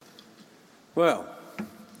Well,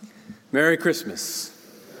 Merry Christmas.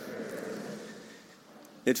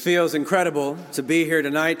 It feels incredible to be here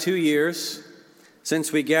tonight, 2 years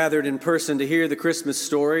since we gathered in person to hear the Christmas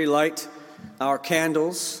story, light our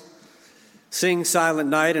candles, sing Silent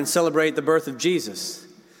Night, and celebrate the birth of Jesus.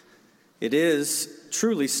 It is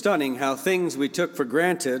truly stunning how things we took for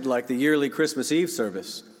granted, like the yearly Christmas Eve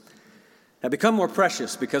service, have become more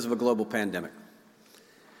precious because of a global pandemic.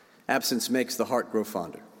 Absence makes the heart grow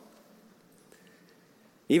fonder.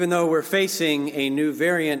 Even though we're facing a new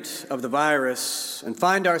variant of the virus and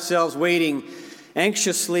find ourselves waiting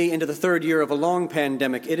anxiously into the third year of a long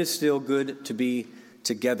pandemic, it is still good to be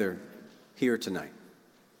together here tonight.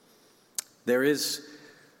 There is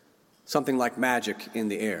something like magic in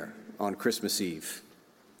the air on Christmas Eve.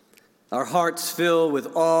 Our hearts fill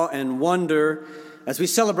with awe and wonder as we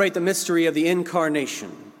celebrate the mystery of the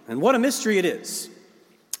Incarnation. And what a mystery it is.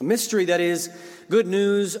 A mystery that is good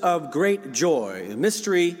news of great joy, the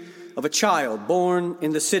mystery of a child born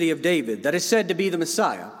in the city of David that is said to be the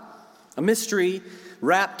Messiah, a mystery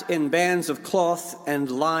wrapped in bands of cloth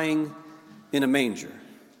and lying in a manger.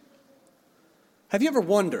 Have you ever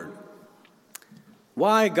wondered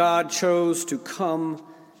why God chose to come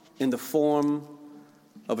in the form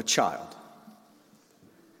of a child?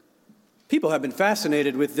 People have been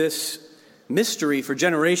fascinated with this mystery for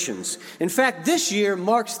generations. In fact, this year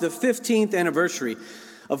marks the 15th anniversary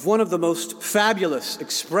of one of the most fabulous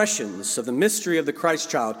expressions of the mystery of the Christ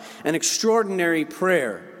child, an extraordinary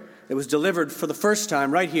prayer that was delivered for the first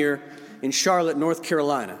time right here in Charlotte, North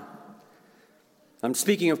Carolina. I'm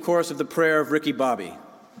speaking, of course, of the prayer of Ricky Bobby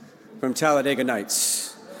from Talladega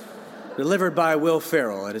Nights, delivered by Will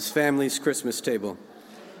Ferrell at his family's Christmas table.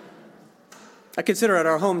 I consider it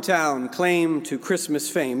our hometown claim to Christmas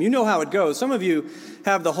fame. You know how it goes. Some of you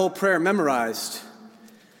have the whole prayer memorized.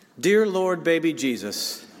 Dear Lord, baby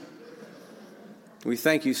Jesus, we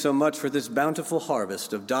thank you so much for this bountiful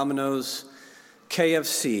harvest of Domino's,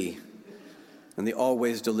 KFC, and the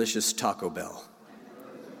always delicious Taco Bell.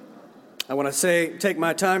 I want to take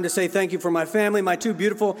my time to say thank you for my family, my two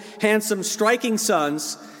beautiful, handsome, striking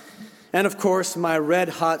sons, and of course, my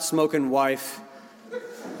red-hot smoking wife.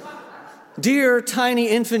 Dear tiny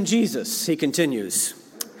infant Jesus, he continues,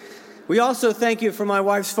 we also thank you for my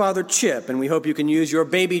wife's father, Chip, and we hope you can use your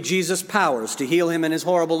baby Jesus powers to heal him in his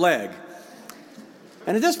horrible leg.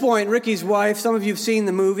 And at this point, Ricky's wife, some of you have seen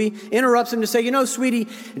the movie, interrupts him to say, sweetie,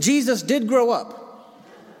 Jesus did grow up.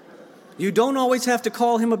 You don't always have to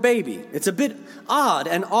call him a baby. It's a bit odd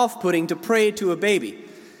and off-putting to pray to a baby.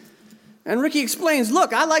 And Ricky explains,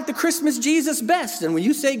 look, I like the Christmas Jesus best. And when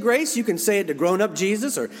you say grace, you can say it to grown-up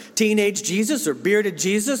Jesus or teenage Jesus or bearded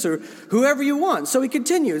Jesus or whoever you want. So he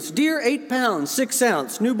continues, dear 8 pounds, 6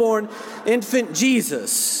 ounce, newborn infant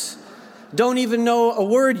Jesus. Don't even know a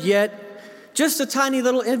word yet. Just a tiny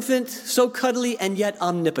little infant, so cuddly and yet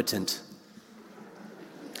omnipotent.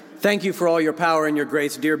 Thank you for all your power and your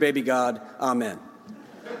grace, dear baby God. Amen.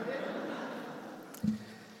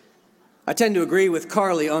 I tend to agree with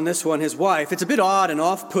Carly on this one, his wife. It's a bit odd and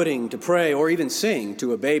off-putting to pray or even sing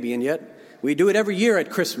to a baby, and yet we do it every year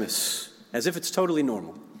at Christmas, as if it's totally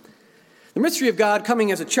normal. The mystery of God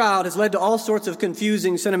coming as a child has led to all sorts of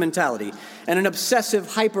confusing sentimentality and an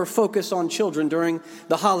obsessive hyper-focus on children during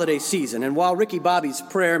the holiday season. And while Ricky Bobby's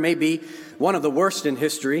prayer may be one of the worst in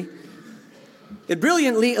history, it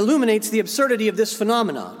brilliantly illuminates the absurdity of this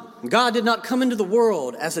phenomenon. God did not come into the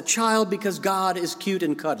world as a child because God is cute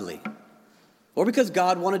and cuddly, or because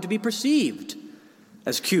God wanted to be perceived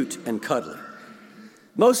as cute and cuddly.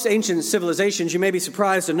 Most ancient civilizations, you may be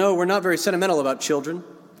surprised to know, were not very sentimental about children.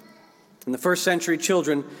 In the first century,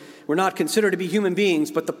 children were not considered to be human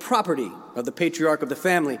beings, but the property of the patriarch of the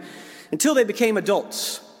family, until they became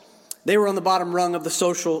adults. They were on the bottom rung of the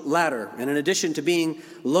social ladder, and in addition to being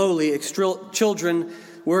lowly, children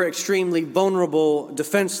were extremely vulnerable,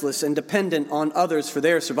 defenseless, and dependent on others for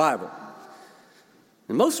their survival.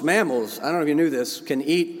 And most mammals, I don't know if you knew this, can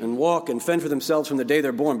eat and walk and fend for themselves from the day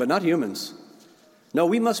they're born, but not humans. No,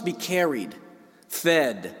 we must be carried,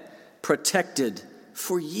 fed, protected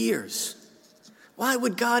for years. Why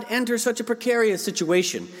would God enter such a precarious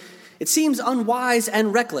situation? It seems unwise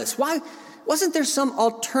and reckless. Why wasn't there some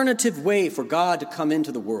alternative way for God to come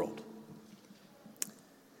into the world?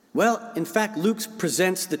 Well, in fact, Luke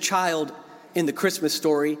presents the child in the Christmas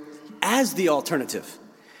story as the alternative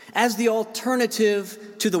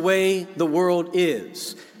to the way the world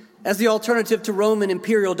is, as the alternative to Roman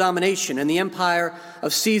imperial domination and the empire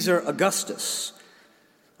of Caesar Augustus.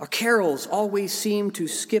 Our carols always seem to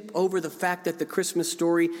skip over the fact that the Christmas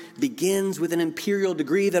story begins with an imperial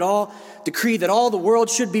decree that all the world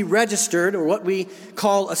should be registered, or what we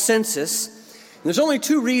call a census, There's only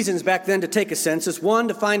two reasons back then to take a census. One,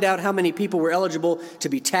 to find out how many people were eligible to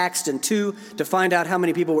be taxed, and two, to find out how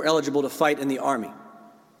many people were eligible to fight in the army.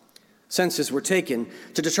 Censuses were taken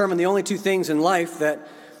to determine the only two things in life that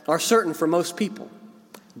are certain for most people: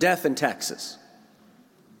 death and taxes.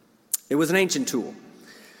 It was an ancient tool,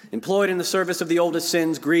 employed in the service of the oldest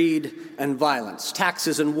sins, greed and violence.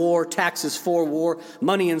 Taxes and war, taxes for war,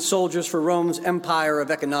 money and soldiers for Rome's empire of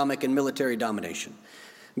economic and military domination.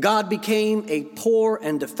 God became a poor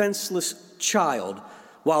and defenseless child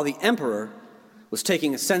while the emperor was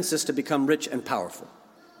taking a census to become rich and powerful.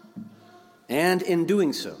 And in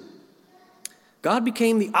doing so, God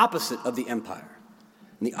became the opposite of the empire,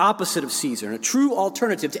 and the opposite of Caesar, and a true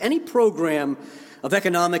alternative to any program of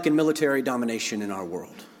economic and military domination in our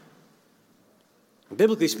world.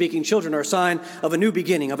 Biblically speaking, children are a sign of a new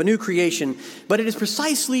beginning, of a new creation, but it is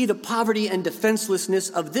precisely the poverty and defenselessness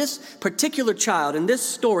of this particular child in this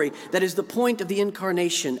story that is the point of the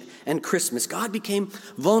incarnation and Christmas. God became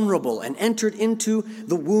vulnerable and entered into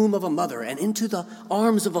the womb of a mother and into the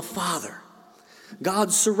arms of a father.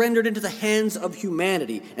 God surrendered into the hands of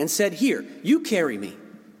humanity and said, "Here, you carry me.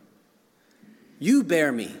 You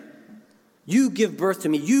bear me. You give birth to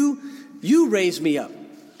me. You raise me up.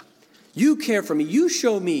 You care for me. You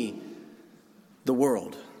show me the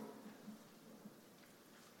world."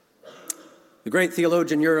 The great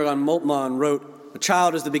theologian Jurgen Moltmann wrote, "A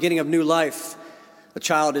child is the beginning of new life. A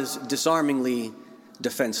child is disarmingly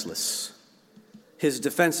defenseless. His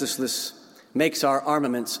defenselessness makes our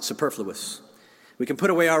armaments superfluous. We can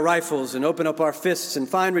put away our rifles and open up our fists and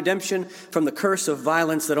find redemption from the curse of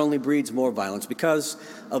violence that only breeds more violence. Because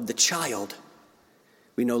of the child,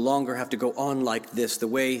 we no longer have to go on like this, the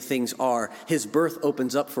way things are. His birth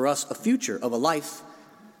opens up for us a future of a life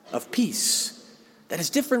of peace that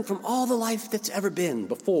is different from all the life that's ever been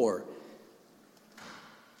before."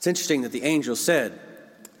 It's interesting that the angel said,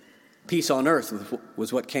 peace on earth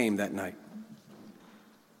was what came that night.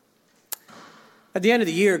 At the end of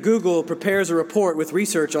the year, Google prepares a report with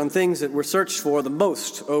research on things that were searched for the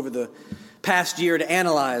most over the past year to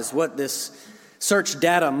analyze what this search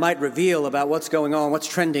data might reveal about what's going on, what's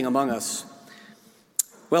trending among us.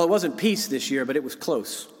 Well, it wasn't peace this year, but it was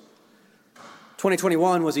close.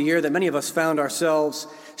 2021 was a year that many of us found ourselves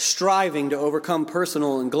striving to overcome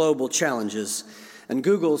personal and global challenges. And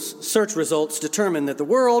Google's search results determined that the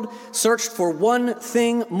world searched for one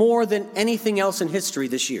thing more than anything else in history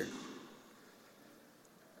this year: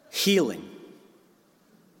 healing.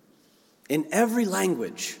 In every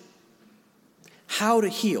language, how to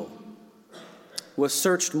heal was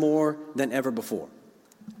searched more than ever before,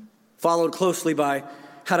 followed closely by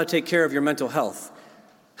how to take care of your mental health,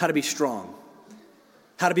 how to be strong,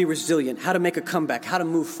 how to be resilient, how to make a comeback, how to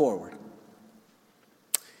move forward.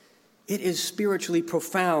 It is spiritually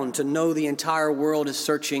profound to know the entire world is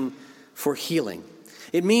searching for healing.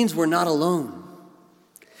 It means we're not alone.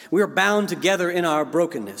 We are bound together in our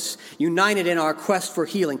brokenness, united in our quest for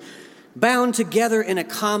healing, bound together in a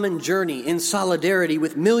common journey in solidarity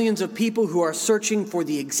with millions of people who are searching for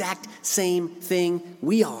the exact same thing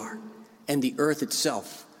we are, and the earth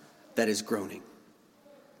itself that is groaning.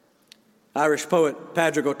 Irish poet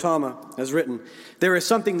Padraig O'Tama has written, "There is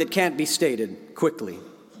something that can't be stated quickly.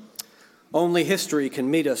 Only history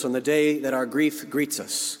can meet us on the day that our grief greets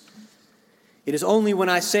us. It is only when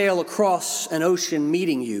I sail across an ocean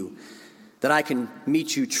meeting you that I can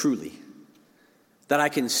meet you truly, that I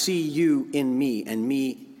can see you in me and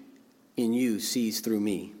me in you sees through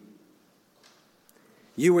me.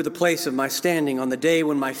 You are the place of my standing on the day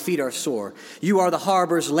when my feet are sore. You are the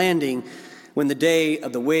harbor's landing when the day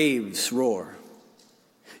of the waves roar.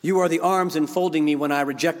 You are the arms enfolding me when I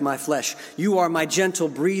reject my flesh. You are my gentle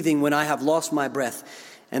breathing when I have lost my breath.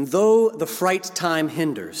 And though the fright time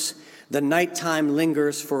hinders, the nighttime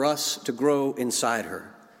lingers for us to grow inside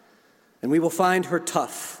her. And we will find her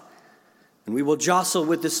tough, and we will jostle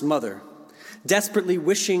with this mother, desperately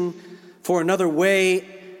wishing for another way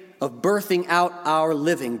of birthing out our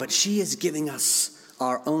living, but she is giving us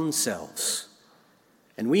our own selves.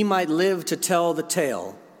 And we might live to tell the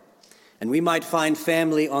tale, and we might find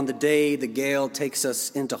family on the day the gale takes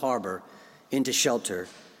us into harbor, into shelter,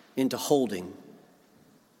 into holding,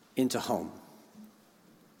 into home.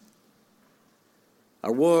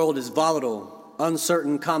 Our world is volatile,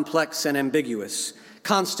 uncertain, complex, and ambiguous,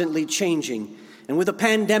 constantly changing. And with a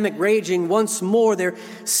pandemic raging once more, there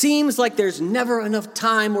seems like there's never enough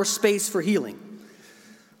time or space for healing.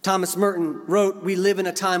 Thomas Merton wrote, "We live in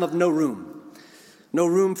a time of no room. No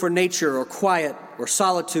room for nature or quiet or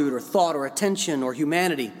solitude or thought or attention or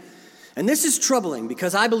humanity." And this is troubling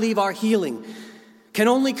because I believe our healing can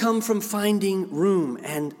only come from finding room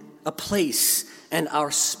and a place and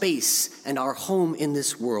our space and our home in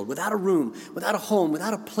this world. Without a room, without a home,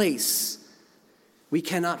 without a place, we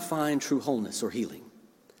cannot find true wholeness or healing.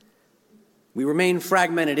 We remain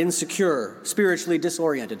fragmented, insecure, spiritually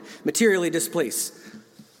disoriented, materially displaced.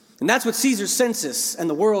 And that's what Caesar's census and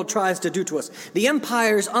the world tries to do to us. The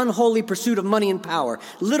empire's unholy pursuit of money and power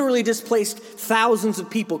literally displaced thousands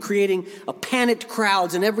of people, creating a panicked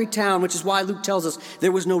crowds in every town, which is why Luke tells us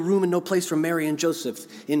there was no room and no place for Mary and Joseph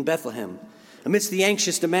in Bethlehem. Amidst the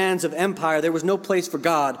anxious demands of empire, there was no place for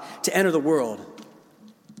God to enter the world.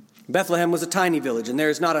 Bethlehem was a tiny village, and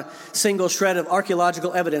there is not a single shred of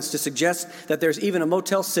archaeological evidence to suggest that there's even a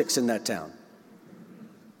Motel 6 in that town.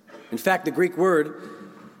 In fact, the Greek word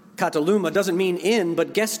kataluma doesn't mean inn,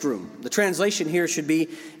 but guest room. The translation here should be,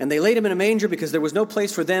 and they laid him in a manger because there was no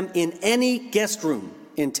place for them in any guest room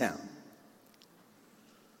in town.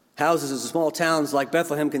 Houses in small towns like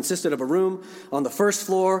Bethlehem consisted of a room on the first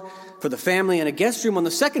floor for the family and a guest room on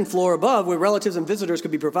the second floor above where relatives and visitors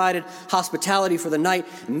could be provided hospitality for the night.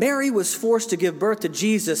 Mary was forced to give birth to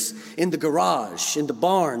Jesus in the garage, in the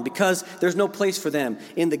barn, because there's no place for them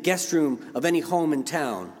in the guest room of any home in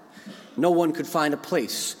town. No one could find a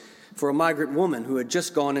place for a migrant woman who had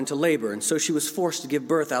just gone into labor, and so she was forced to give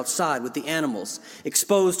birth outside with the animals,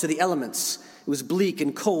 exposed to the elements. It was bleak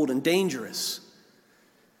and cold and dangerous,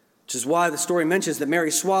 which is why the story mentions that Mary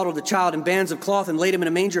swaddled the child in bands of cloth and laid him in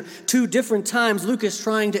a manger 2 different times. Luke is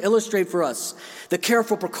trying to illustrate for us the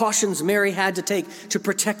careful precautions Mary had to take to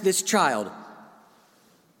protect this child.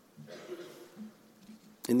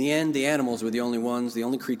 In the end, the animals were the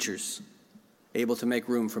only creatures able to make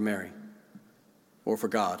room for Mary or for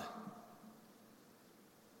God.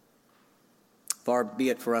 Far be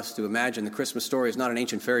it for us to imagine the Christmas story is not an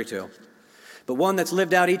ancient fairy tale, but one that's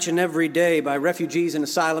lived out each and every day by refugees and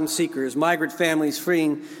asylum seekers, migrant families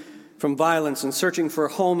fleeing from violence and searching for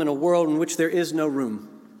a home in a world in which there is no room.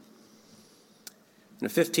 In a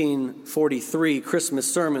 1543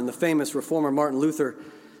 Christmas sermon, the famous reformer Martin Luther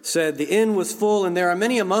said, "The inn was full, and there are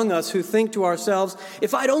many among us who think to ourselves,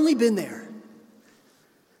 if I'd only been there,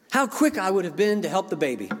 how quick I would have been to help the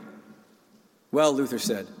baby." Well, Luther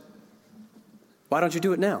said, why don't you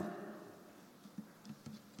do it now?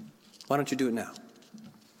 Why don't you do it now?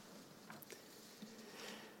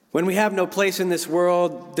 When we have no place in this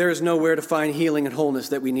world, there is nowhere to find healing and wholeness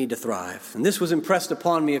that we need to thrive. And this was impressed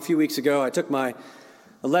upon me a few weeks ago. I took my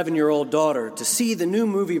 11-year-old daughter to see the new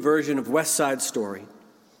movie version of West Side Story.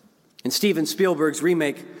 In Steven Spielberg's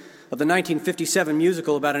remake of the 1957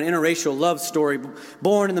 musical about an interracial love story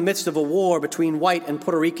born in the midst of a war between white and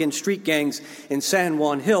Puerto Rican street gangs in San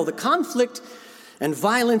Juan Hill, the conflict and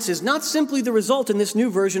violence is not simply the result in this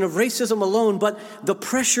new version of racism alone, but the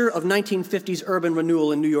pressure of 1950s urban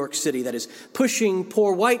renewal in New York City that is pushing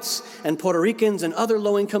poor whites and Puerto Ricans and other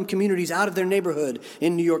low-income communities out of their neighborhood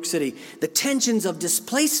in New York City. The tensions of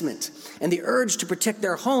displacement and the urge to protect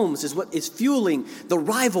their homes is what is fueling the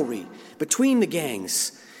rivalry between the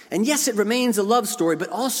gangs. And yes, it remains a love story, but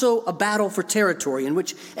also a battle for territory in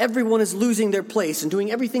which everyone is losing their place and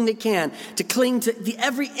doing everything they can to cling to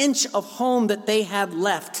every inch of home that they have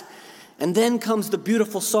left. And then comes the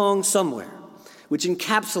beautiful song Somewhere, which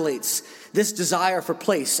encapsulates this desire for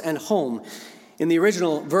place and home. In the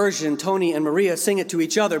original version, Tony and Maria sing it to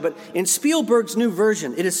each other, but in Spielberg's new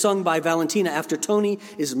version, it is sung by Valentina after Tony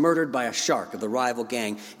is murdered by a shark of the rival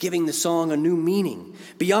gang, giving the song a new meaning.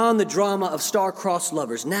 Beyond the drama of star-crossed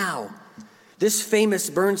lovers, now, this famous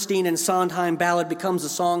Bernstein and Sondheim ballad becomes a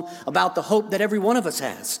song about the hope that every one of us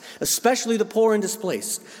has, especially the poor and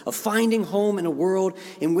displaced, of finding home in a world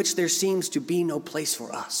in which there seems to be no place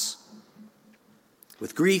for us.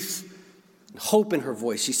 With grief and hope in her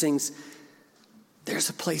voice, she sings, "There's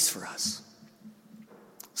a place for us,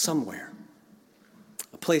 somewhere,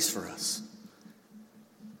 a place for us.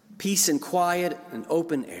 Peace and quiet and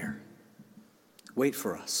open air. Wait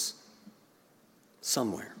for us,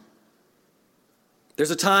 somewhere.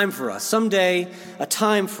 There's a time for us, someday a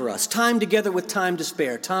time for us, time together with time to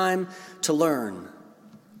spare, time to learn,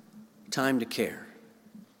 time to care.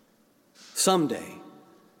 Someday,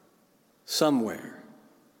 somewhere,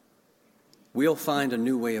 we'll find a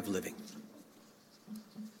new way of living.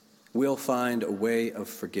 We'll find a way of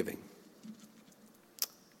forgiving.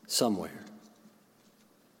 Somewhere.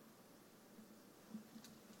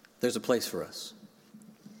 There's a place for us.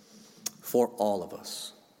 For all of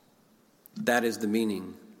us. That is the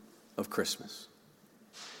meaning of Christmas.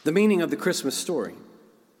 The meaning of the Christmas story.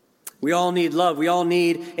 We all need love. We all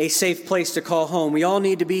need a safe place to call home. We all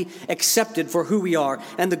need to be accepted for who we are.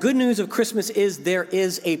 And the good news of Christmas is there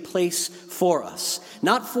is a place for us.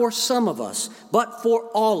 Not for some of us, but for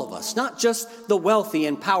all of us. Not just the wealthy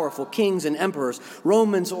and powerful kings and emperors,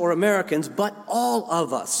 Romans or Americans, but all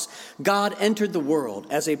of us. God entered the world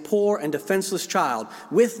as a poor and defenseless child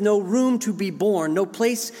with no room to be born, no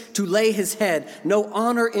place to lay his head, no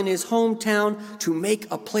honor in his hometown to make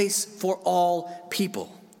a place for all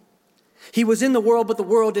people. He was in the world, but the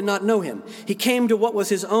world did not know him. He came to what was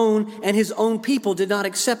his own, and his own people did not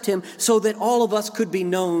accept him, so that all of us could be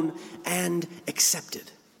known and accepted.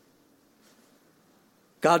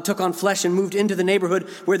 God took on flesh and moved into the neighborhood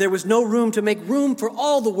where there was no room to make room for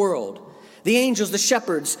all the world. The angels, the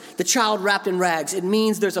shepherds, the child wrapped in rags. It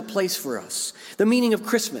means there's a place for us. The meaning of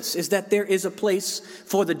Christmas is that there is a place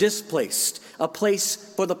for the displaced, a place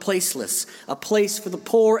for the placeless, a place for the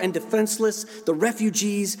poor and defenseless, the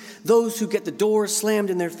refugees, those who get the doors slammed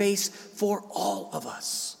in their face, for all of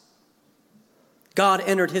us. God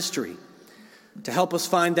entered history to help us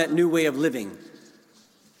find that new way of living,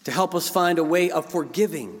 to help us find a way of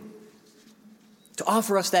forgiving, to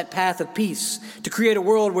offer us that path of peace, to create a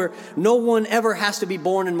world where no one ever has to be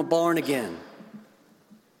born in a barn again,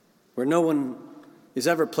 where no one is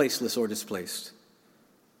ever placeless or displaced.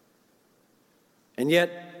 And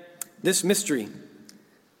yet, this mystery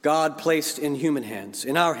God placed in human hands,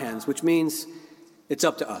 in our hands, which means it's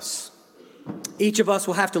up to us. Each of us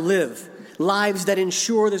will have to live lives that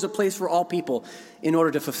ensure there's a place for all people in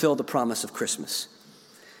order to fulfill the promise of Christmas.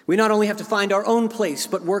 We not only have to find our own place,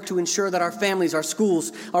 but work to ensure that our families, our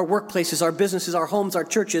schools, our workplaces, our businesses, our homes, our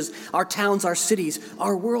churches, our towns, our cities,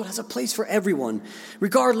 our world has a place for everyone,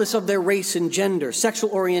 regardless of their race and gender, sexual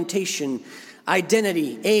orientation,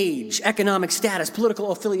 identity, age, economic status,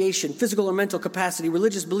 political affiliation, physical or mental capacity,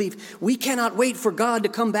 religious belief. We cannot wait for God to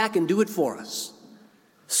come back and do it for us.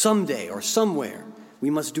 Someday or somewhere, we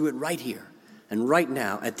must do it right here and right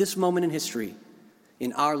now, at this moment in history,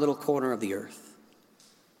 in our little corner of the earth.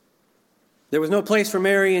 There was no place for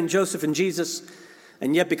Mary and Joseph and Jesus,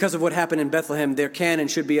 and yet because of what happened in Bethlehem, there can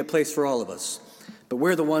and should be a place for all of us. But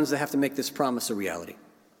we're the ones that have to make this promise a reality.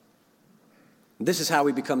 This is how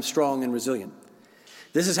we become strong and resilient.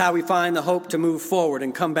 This is how we find the hope to move forward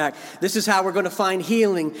and come back. This is how we're going to find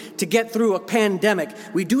healing to get through a pandemic.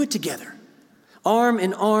 We do it together, arm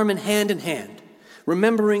in arm and hand in hand,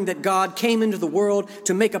 remembering that God came into the world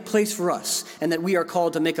to make a place for us and that we are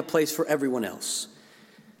called to make a place for everyone else.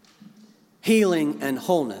 Healing and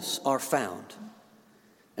wholeness are found,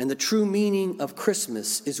 and the true meaning of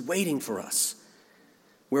Christmas is waiting for us,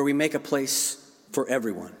 where we make a place for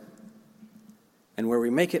everyone, and where we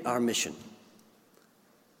make it our mission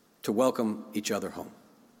to welcome each other home.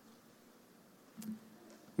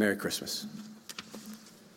 Merry Christmas.